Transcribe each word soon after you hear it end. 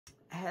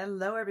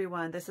Hello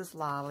everyone, this is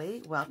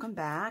Lolly. Welcome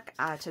back.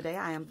 Today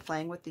I am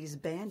playing with these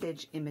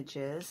bandage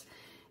images.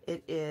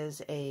 It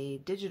is a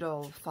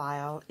digital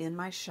file in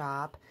my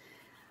shop.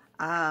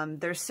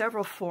 There's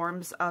several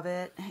forms of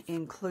it,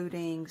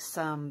 including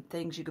some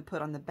things you could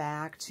put on the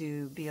back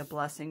to be a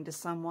blessing to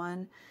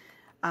someone.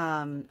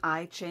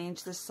 I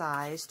changed the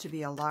size to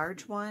be a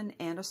large one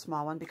and a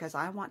small one because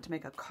I want to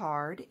make a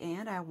card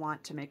and I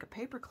want to make a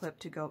paper clip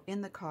to go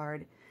in the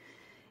card.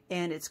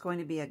 And it's going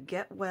to be a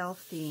get well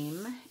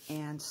theme,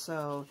 and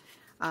so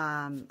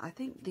I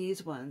think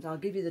these ones, I'll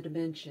give you the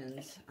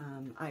dimensions.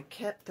 I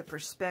kept the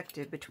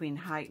perspective between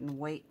height and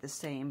weight the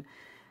same,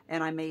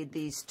 and I made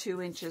these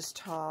 2 inches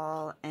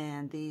tall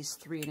and these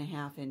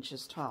 3.5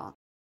 inches tall.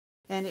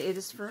 And it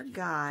is for a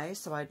guy,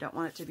 so I don't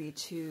want it to be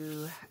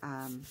too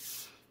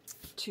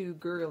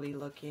girly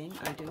looking.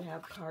 I do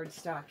have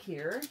cardstock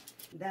here.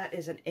 That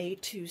is an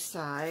A2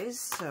 size,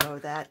 so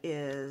that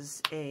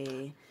is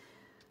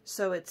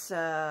So it's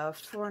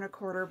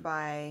 4.25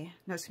 by,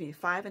 no, excuse me,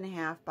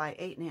 5.5 by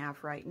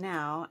 8.5 right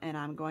now, and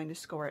I'm going to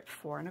score it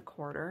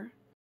 4.25.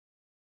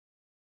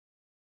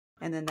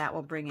 And then that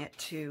will bring it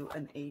to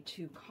an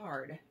A2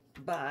 card.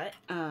 But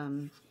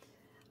I'm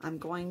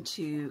going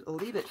to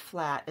leave it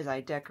flat as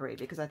I decorate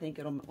because I think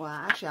it'll, well,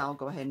 actually I'll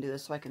go ahead and do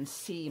this so I can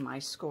see my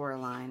score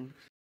line.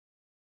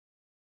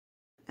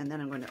 And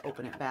then I'm going to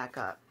open it back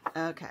up.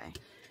 Okay.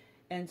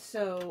 And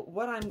so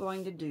what I'm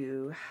going to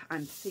do,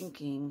 I'm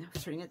thinking,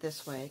 turning it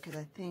this way, because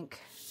I think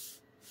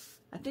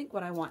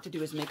what I want to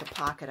do is make a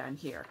pocket on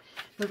here.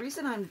 The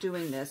reason I'm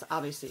doing this,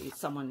 obviously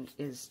someone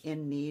is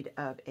in need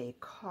of a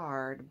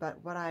card, but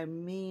what I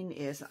mean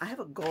is I have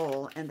a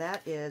goal, and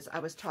that is, I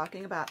was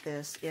talking about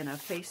this in a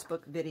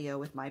Facebook video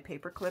with my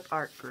paperclip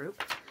art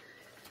group,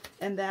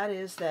 and that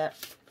is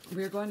that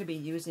we're going to be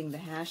using the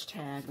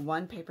hashtag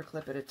one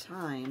paperclip at a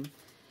time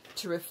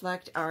to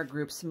reflect our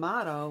group's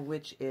motto,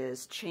 which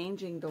is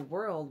changing the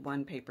world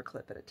one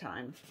paperclip at a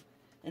time.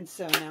 And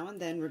so now and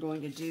then we're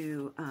going to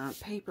do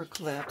paper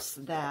clips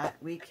that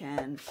we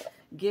can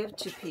give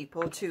to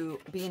people to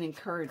be an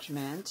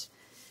encouragement.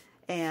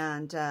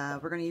 And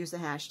we're going to use the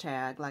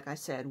hashtag, like I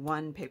said,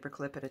 one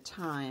paperclip at a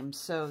time.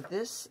 So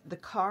the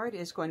card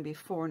is going to be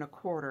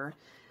 4.25.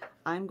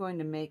 I'm going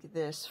to make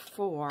this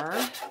 4,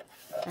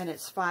 and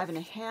it's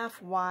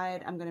 5.5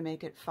 wide. I'm going to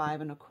make it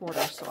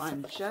 5.25, so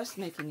I'm just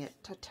making it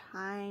a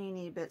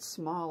tiny bit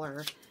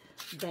smaller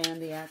than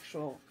the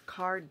actual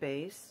card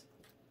base.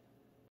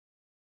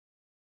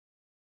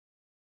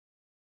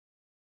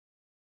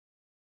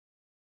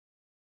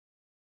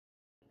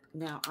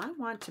 Now I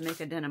want to make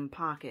a denim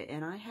pocket,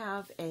 and I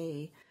have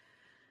a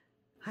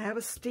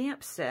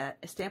stamp set,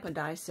 a stamp and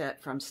die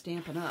set from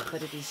Stampin' Up,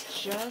 but it is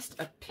just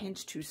a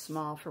pinch too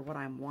small for what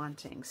I'm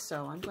wanting.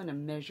 So I'm going to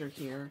measure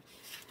here,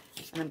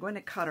 and I'm going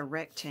to cut a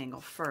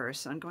rectangle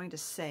first. I'm going to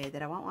say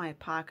that I want my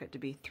pocket to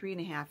be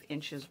 3.5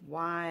 inches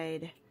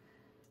wide.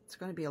 It's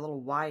going to be a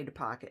little wide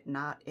pocket,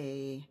 not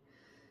a,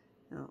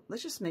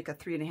 let's just make a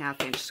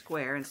 3.5 inch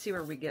square and see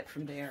where we get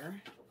from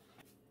there.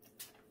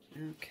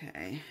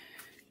 Okay,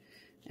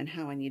 and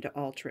how I need to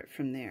alter it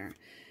from there.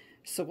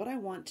 So what I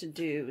want to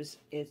do is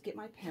get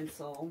my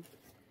pencil,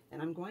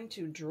 and I'm going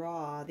to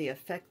draw the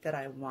effect that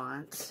I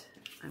want.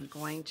 I'm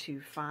going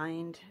to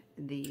find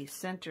the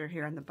center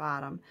here on the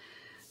bottom.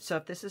 So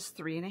if this is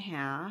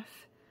 3.5,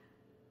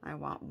 I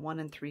want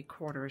 1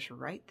 3/4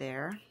 right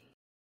there.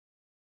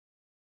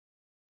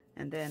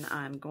 And then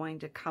I'm going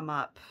to come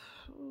up,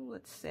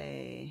 let's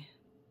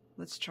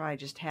try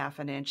just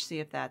 1/2 inch, see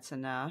if that's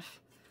enough.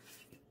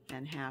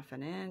 And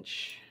 1/2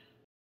 inch.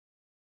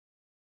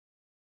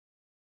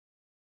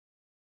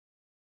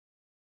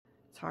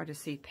 It's hard to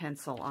see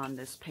pencil on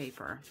this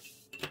paper.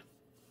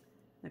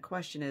 The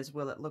question is,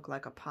 will it look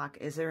like a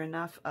pocket? Is there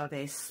enough of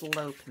a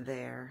slope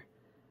there?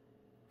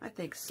 I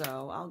think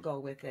so. I'll go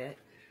with it.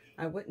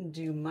 I wouldn't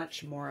do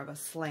much more of a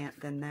slant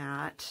than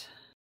that.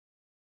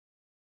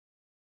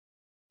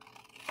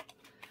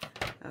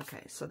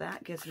 Okay, so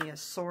that gives me a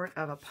sort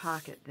of a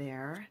pocket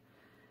there.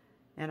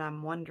 And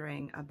I'm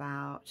wondering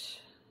about,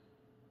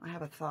 I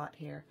have a thought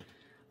here.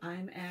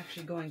 I'm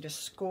actually going to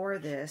score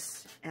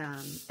this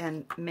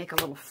and make a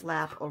little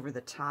flap over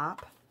the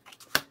top.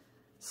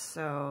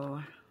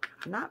 So,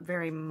 not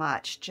very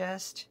much,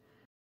 just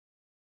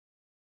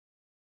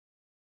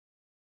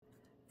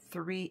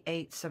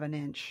 3/8 of an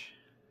inch.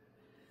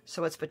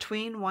 So it's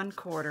between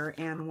 1/4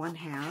 and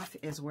 1/2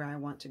 is where I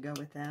want to go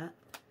with that.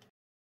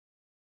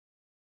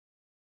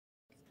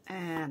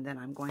 And then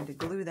I'm going to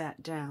glue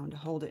that down to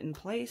hold it in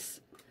place.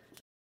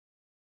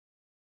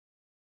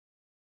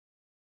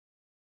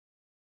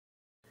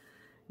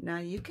 Now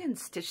you can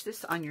stitch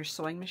this on your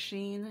sewing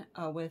machine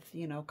with,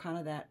 you know, kind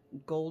of that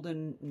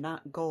golden,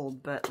 not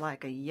gold, but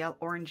like a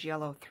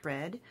orange-yellow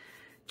thread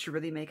to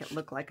really make it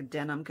look like a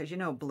denim, because you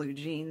know blue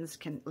jeans,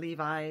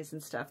 Levi's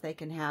and stuff, they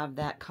can have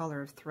that color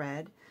of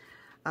thread.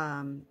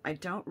 I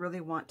don't really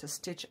want to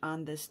stitch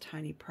on this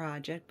tiny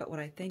project, but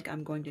what I think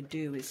I'm going to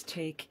do is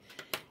take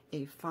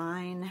a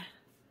fine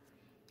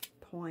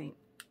point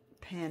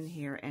pen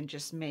here and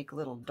just make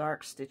little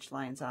dark stitch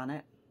lines on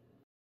it.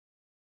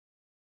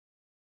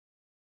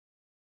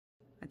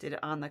 did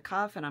it on the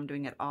cuff, and I'm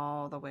doing it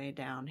all the way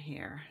down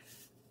here.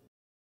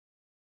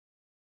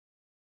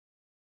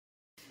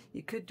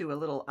 You could do a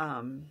little,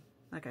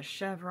 like a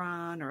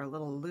chevron or a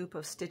little loop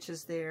of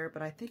stitches there,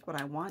 but I think what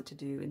I want to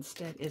do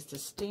instead is to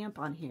stamp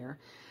on here.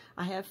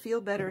 I have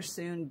Feel Better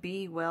Soon,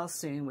 Be Well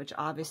Soon, which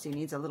obviously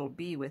needs a little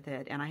B with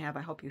it, and I have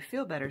I Hope You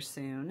Feel Better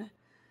Soon.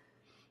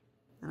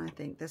 And I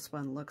think this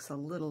one looks a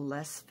little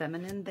less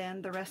feminine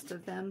than the rest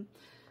of them.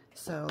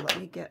 So let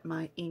me get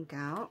my ink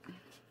out.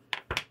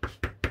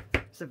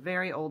 It's a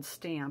very old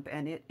stamp,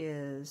 and it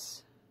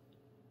is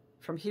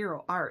from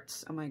Hero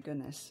Arts. Oh my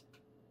goodness.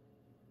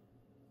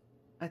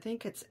 I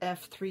think it's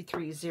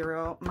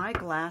F330. My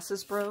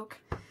glasses broke,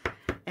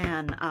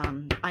 and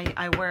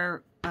I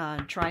wear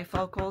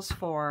trifocals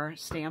for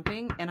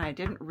stamping, and I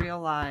didn't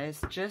realize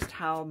just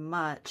how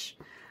much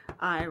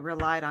I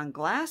relied on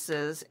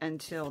glasses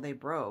until they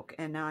broke,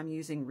 and now I'm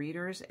using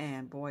readers,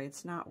 and boy,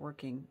 it's not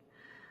working.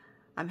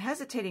 I'm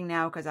hesitating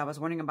now because I was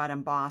wondering about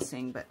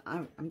embossing, but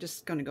I'm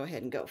just going to go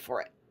ahead and go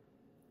for it.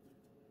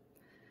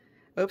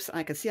 Oops,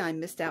 I can see I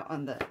missed out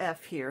on the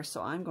F here,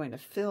 so I'm going to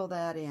fill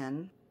that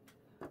in.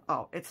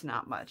 Oh, it's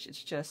not much.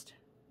 It's just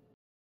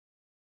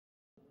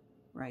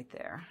right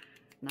there.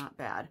 Not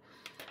bad.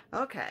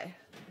 Okay,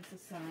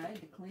 this aside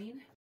to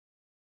clean.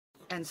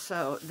 And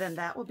so then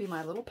that will be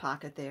my little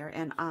pocket there,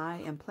 and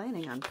I am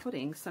planning on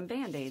putting some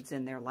Band-Aids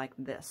in there like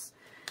this.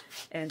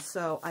 And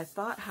so I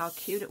thought how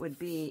cute it would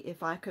be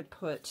if I could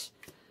put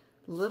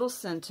little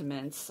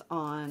sentiments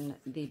on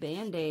the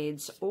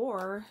Band-Aids,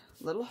 or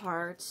little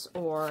hearts,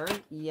 or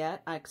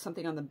yet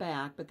something on the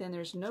back, but then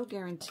there's no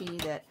guarantee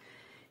that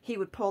he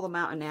would pull them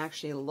out and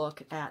actually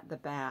look at the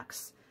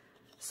backs.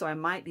 So I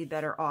might be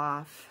better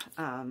off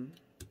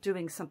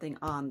doing something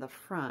on the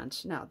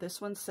front. Now,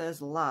 this one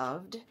says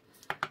loved,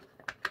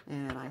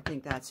 and I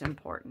think that's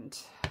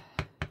important.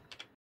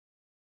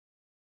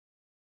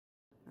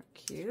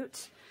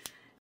 Cute.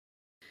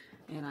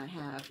 And I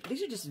have,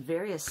 these are just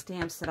various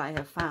stamps that I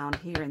have found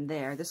here and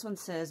there. This one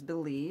says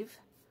believe.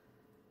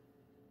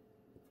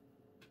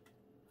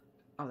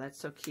 Oh, that's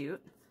so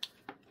cute.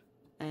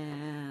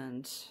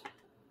 And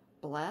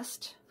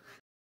blessed.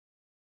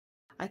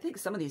 I think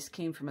some of these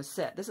came from a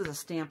set. This is a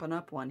Stampin'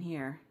 Up! One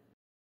here.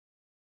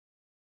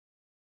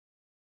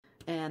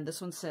 And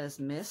this one says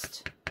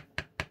missed.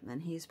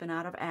 And he's been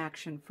out of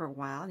action for a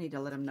while. I need to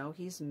let him know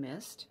he's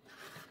missed.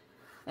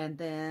 And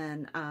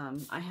then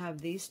I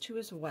have these two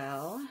as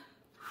well.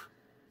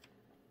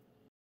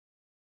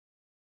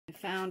 I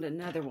found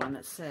another one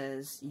that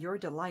says you're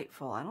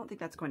delightful. I don't think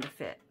that's going to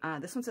fit.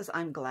 This one says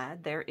I'm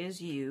glad. There is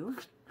you.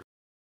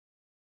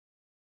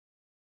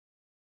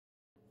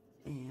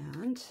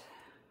 And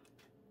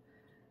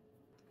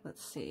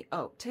let's see.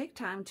 Oh, take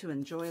time to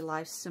enjoy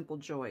life's simple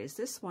joys.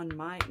 This one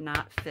might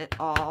not fit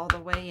all the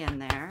way in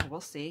there.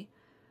 We'll see.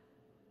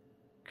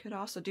 Could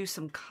also do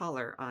some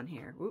color on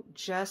here. Whoop,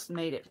 just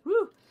made it.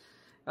 Woo!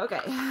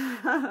 Okay.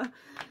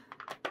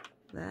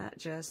 That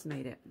just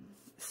made it.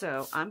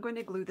 So I'm going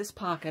to glue this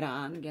pocket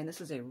on. Again,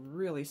 this is a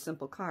really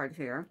simple card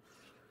here.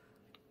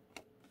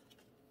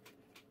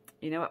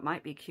 You know what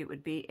might be cute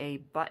would be a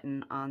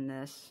button on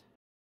this.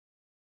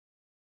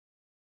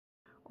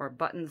 Or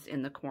buttons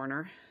in the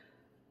corners.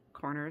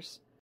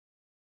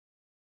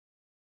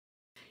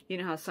 You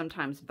know how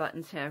sometimes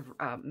buttons have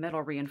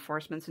metal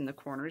reinforcements in the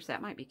corners?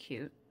 That might be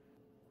cute.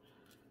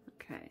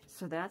 Okay,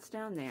 so that's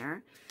down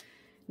there.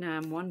 Now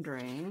I'm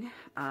wondering,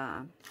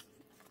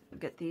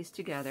 get these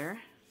together.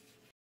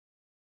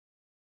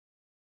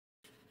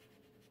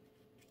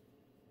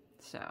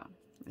 So,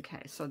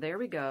 okay, so there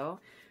we go.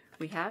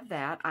 We have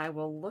that. I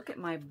will look at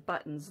my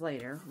buttons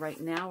later. Right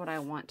now what I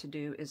want to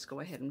do is go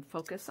ahead and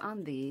focus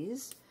on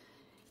these.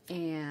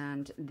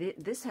 And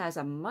this has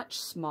a much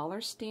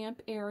smaller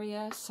stamp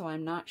area, so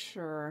I'm not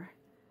sure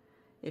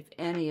if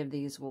any of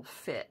these will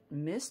fit.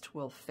 Mist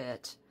will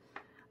fit,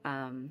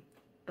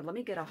 but let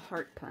me get a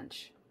heart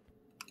punch.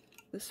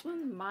 This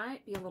one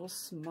might be a little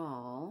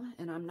small,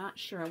 and I'm not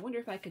sure. I wonder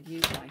if I could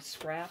use my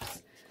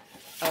scraps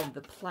of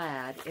the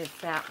plaid, if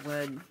that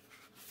would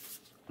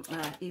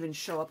even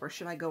show up, or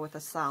should I go with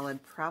a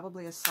solid?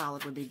 Probably a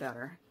solid would be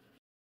better.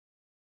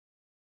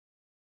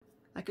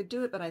 I could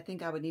do it, but I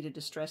think I would need to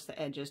distress the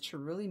edges to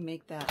really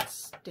make that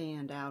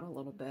stand out a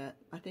little bit.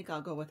 I think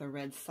I'll go with a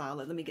red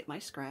solid. Let me get my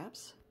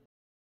scraps.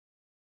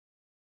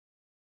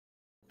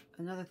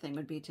 Another thing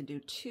would be to do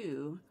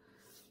two,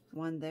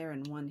 one there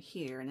and one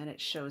here, and then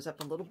it shows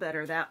up a little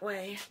better that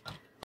way.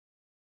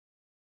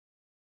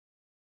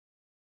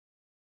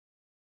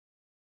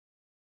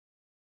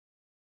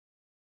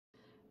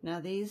 Now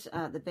these,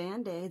 the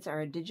Band-Aids are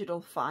a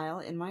digital file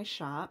in my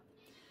shop,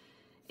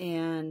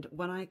 and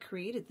when I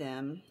created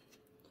them,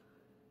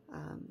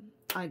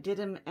 I did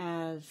them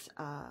as,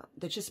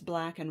 they're just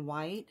black and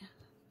white.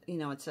 You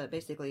know, it's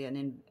basically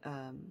an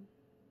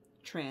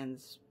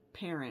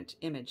transparent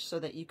image so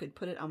that you could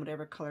put it on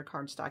whatever color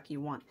cardstock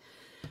you want.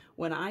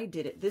 When I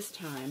did it this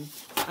time,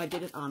 I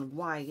did it on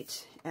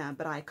white,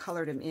 but I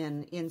colored them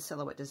in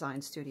Silhouette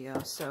Design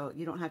Studio, so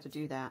you don't have to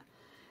do that.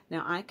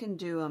 Now I can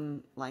do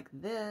them like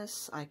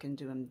this, I can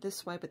do them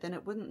this way, but then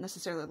it wouldn't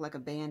necessarily look like a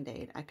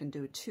Band-Aid. I can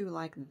do two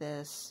like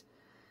this.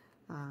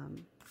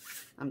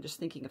 I'm just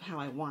thinking of how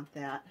I want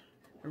that.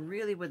 I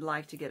really would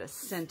like to get a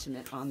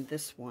sentiment on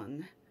this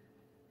one.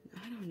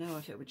 I don't know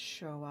if it would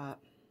show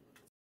up.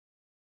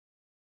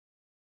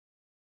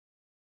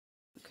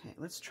 Okay,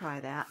 let's try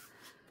that.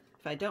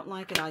 If I don't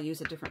like it, I'll use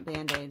a different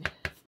Band-Aid.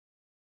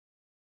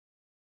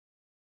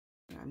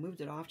 I moved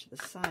it off to the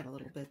side a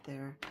little bit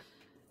there.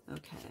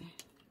 Okay.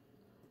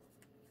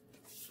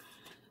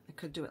 I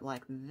could do it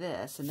like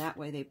this, and that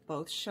way they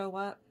both show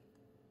up.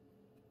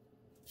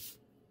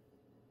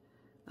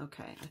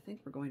 Okay, I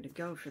think we're going to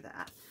go for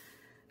that.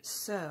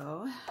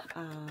 So,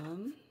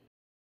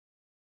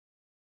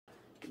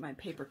 get my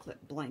paperclip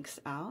blanks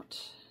out.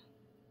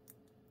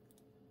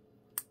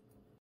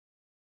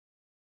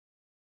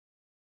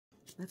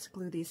 Let's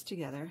glue these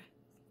together.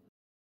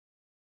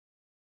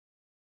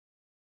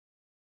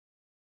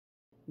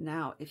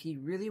 Now, if you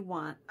really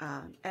want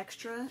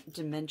extra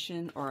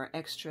dimension, or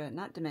extra,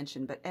 not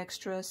dimension, but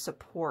extra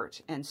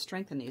support and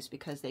strengthen these,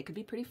 because they could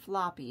be pretty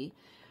floppy,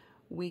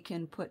 we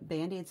can put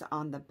Band-Aids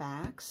on the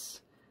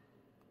backs,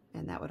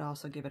 and that would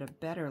also give it a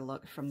better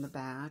look from the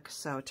back.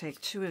 So take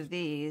two of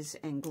these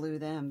and glue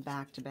them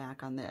back to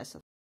back on this.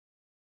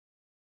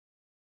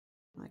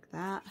 Like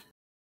that.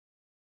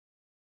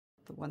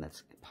 The one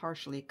that's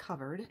partially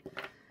covered.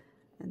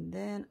 And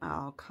then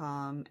I'll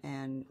come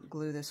and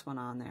glue this one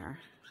on there.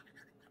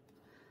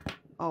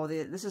 Oh,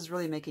 this is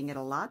really making it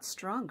a lot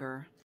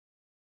stronger.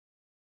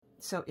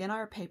 So in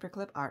our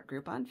paperclip art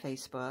group on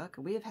Facebook,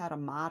 we have had a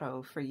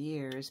motto for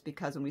years,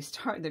 because when we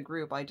started the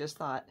group, I just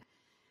thought,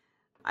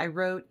 I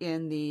wrote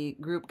in the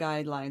group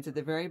guidelines at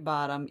the very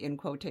bottom in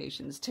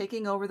quotations,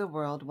 taking over the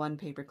world one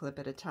paperclip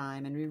at a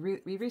time. And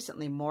we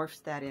recently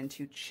morphed that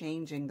into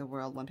changing the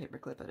world one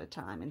paperclip at a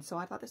time. And so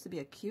I thought this would be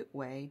a cute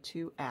way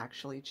to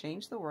actually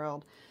change the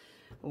world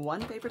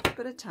one paperclip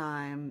at a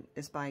time,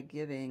 is by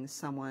giving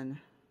someone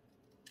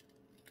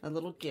a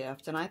little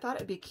gift. And I thought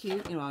it'd be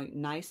cute, you know,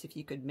 nice if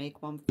you could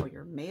make one for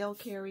your mail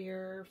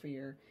carrier, for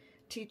your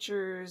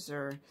teachers,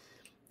 or,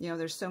 you know,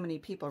 there's so many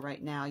people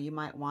right now you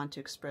might want to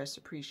express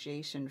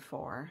appreciation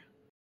for.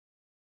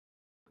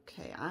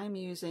 Okay, I'm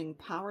using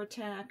Power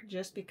Tack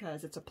just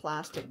because it's a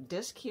plastic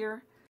disc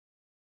here.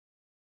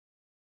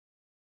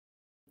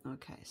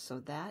 Okay,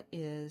 so that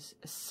is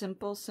a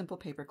simple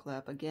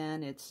paperclip.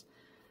 Again, it's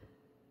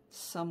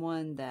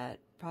someone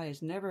that probably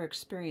has never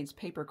experienced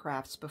paper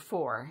crafts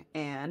before,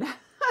 and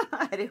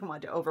I didn't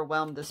want to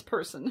overwhelm this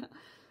person.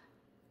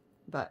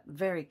 But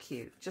very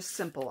cute, just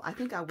simple. I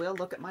think I will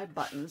look at my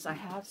buttons. I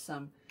have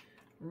some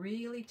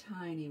really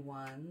tiny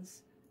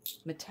ones.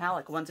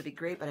 Metallic ones would be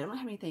great, but I don't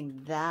have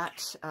anything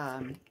that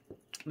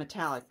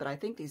metallic. But I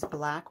think these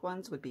black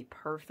ones would be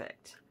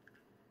perfect.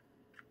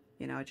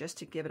 You know, just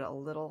to give it a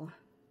little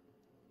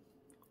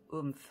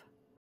oomph.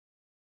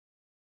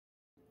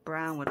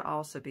 Brown would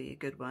also be a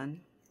good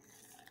one.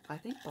 I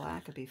think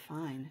black would be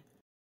fine.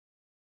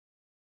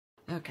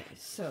 Okay,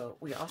 so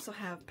we also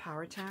have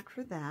Power Tack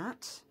for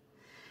that.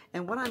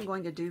 And what I'm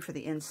going to do for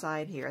the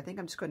inside here, I think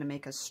I'm just going to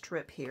make a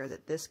strip here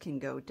that this can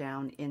go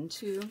down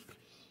into.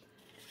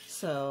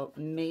 So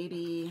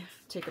maybe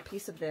take a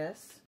piece of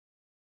this.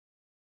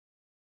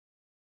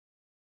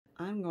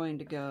 I'm going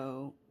to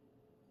go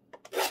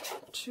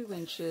 2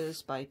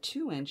 inches by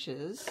 2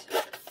 inches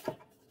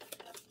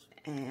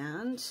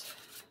and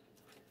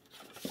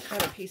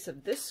cut a piece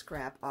of this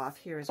scrap off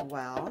here as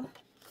well.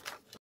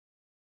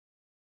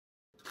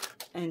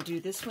 And do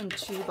this one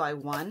 2 by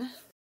 1.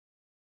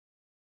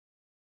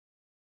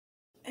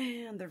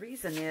 And the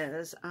reason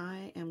is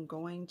I am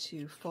going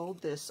to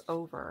fold this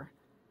over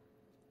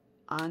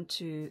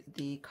onto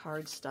the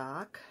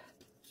cardstock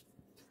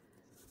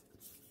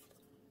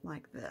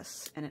like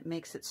this, and it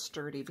makes it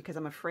sturdy because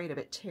I'm afraid of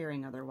it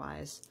tearing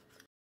otherwise.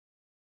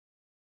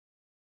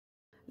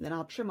 And then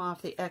I'll trim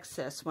off the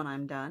excess when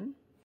I'm done.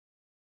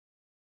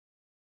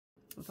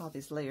 With all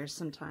these layers,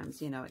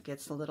 sometimes, you know, it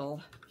gets a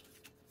little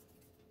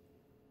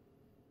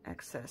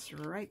excess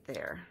right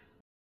there.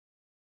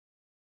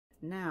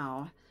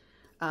 Now,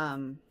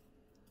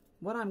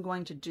 what I'm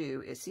going to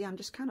do is, see, I'm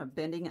just kind of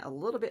bending it a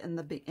little bit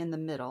in the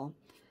middle.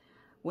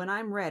 When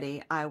I'm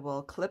ready, I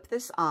will clip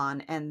this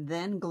on and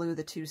then glue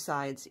the 2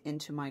 sides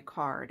into my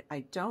card.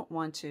 I don't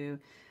want to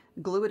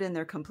glue it in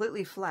there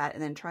completely flat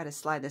and then try to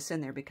slide this in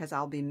there, because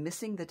I'll be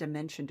missing the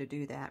dimension to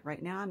do that.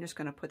 Right now, I'm just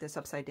going to put this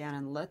upside down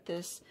and let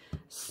this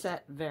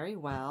set very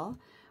well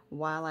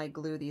while I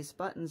glue these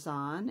buttons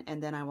on,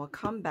 and then I will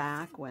come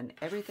back when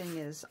everything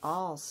is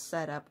all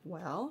set up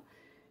well,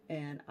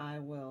 and I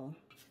will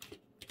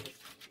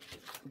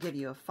give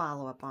you a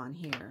follow-up on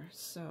here.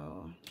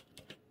 So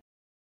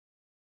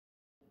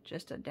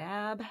just a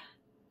dab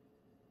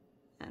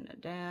and a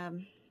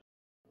dab.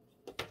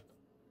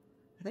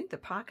 I think the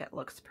pocket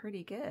looks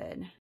pretty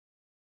good.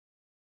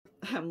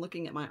 I'm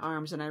looking at my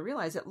arms and I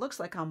realize it looks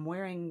like I'm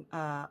wearing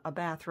a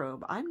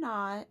bathrobe. I'm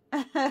not.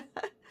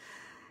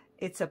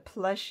 It's a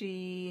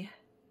plushy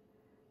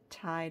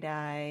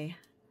tie-dye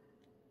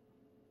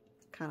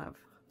kind of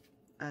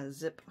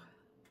zip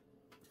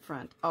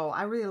front. Oh,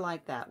 I really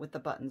like that with the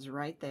buttons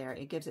right there.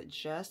 It gives it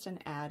just an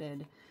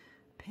added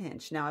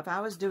pinch. Now, if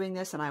I was doing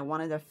this and I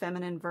wanted a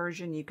feminine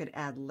version, you could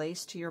add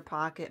lace to your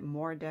pocket,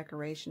 more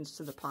decorations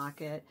to the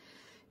pocket.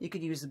 You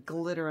could use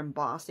glitter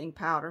embossing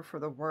powder for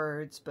the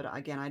words, but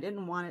again, I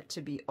didn't want it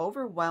to be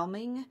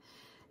overwhelming,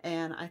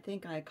 and I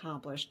think I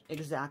accomplished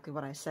exactly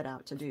what I set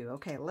out to do.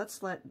 Okay,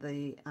 let's let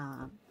the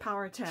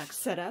power tack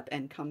set up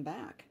and come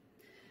back.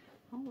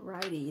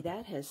 Alrighty,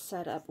 that has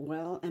set up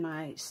well, and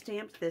I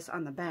stamped this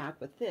on the back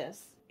with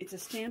this. It's a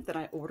stamp that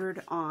I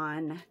ordered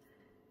on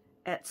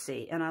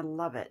Etsy, and I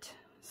love it.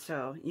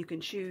 So you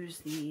can choose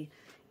the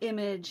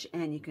image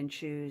and you can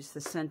choose the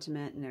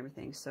sentiment and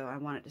everything. So I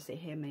want it to say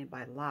handmade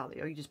by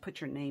Lolly, or you just put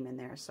your name in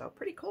there. So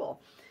pretty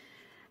cool.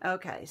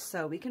 Okay,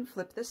 so we can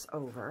flip this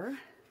over.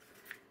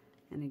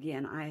 And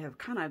again, I have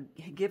kind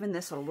of given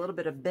this a little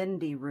bit of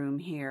bendy room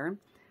here.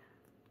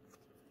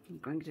 I'm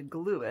going to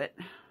glue it.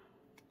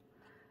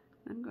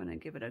 I'm going to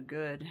give it a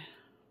good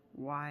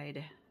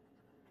wide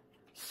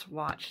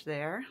swatch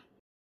there.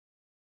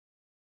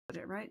 Put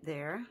it right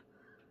there.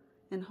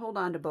 And hold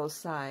on to both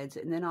sides,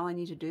 and then all I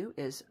need to do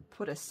is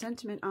put a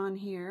sentiment on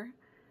here,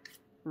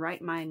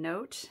 write my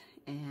note,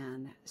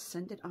 and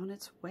send it on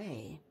its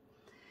way.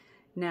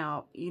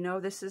 Now, you know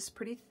this is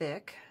pretty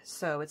thick,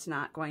 so it's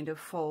not going to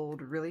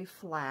fold really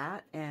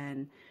flat,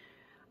 and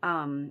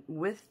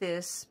with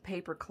this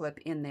paper clip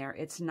in there,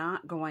 it's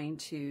not going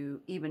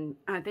to even,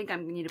 I think I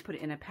need to put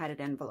it in a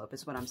padded envelope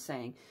is what I'm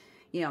saying.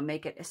 You know,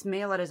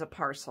 mail it as a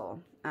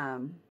parcel,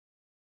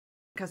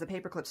 because the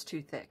paper clip's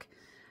too thick.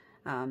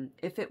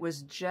 If it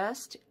was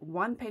just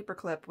one paper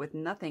clip with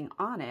nothing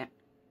on it,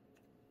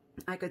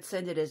 I could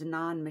send it as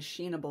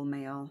non-machinable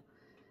mail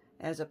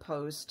as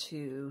opposed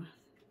to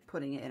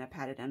putting it in a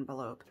padded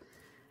envelope.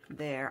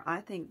 There, I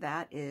think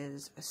that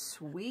is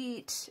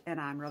sweet, and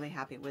I'm really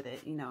happy with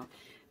it. You know,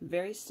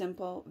 very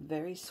simple,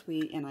 very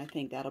sweet, and I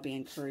think that'll be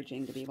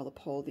encouraging to be able to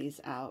pull these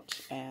out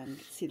and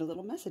see the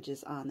little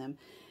messages on them.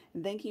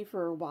 Thank you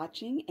for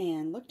watching,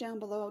 and look down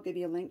below. I'll give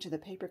you a link to the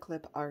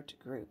Paperclip Art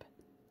Group.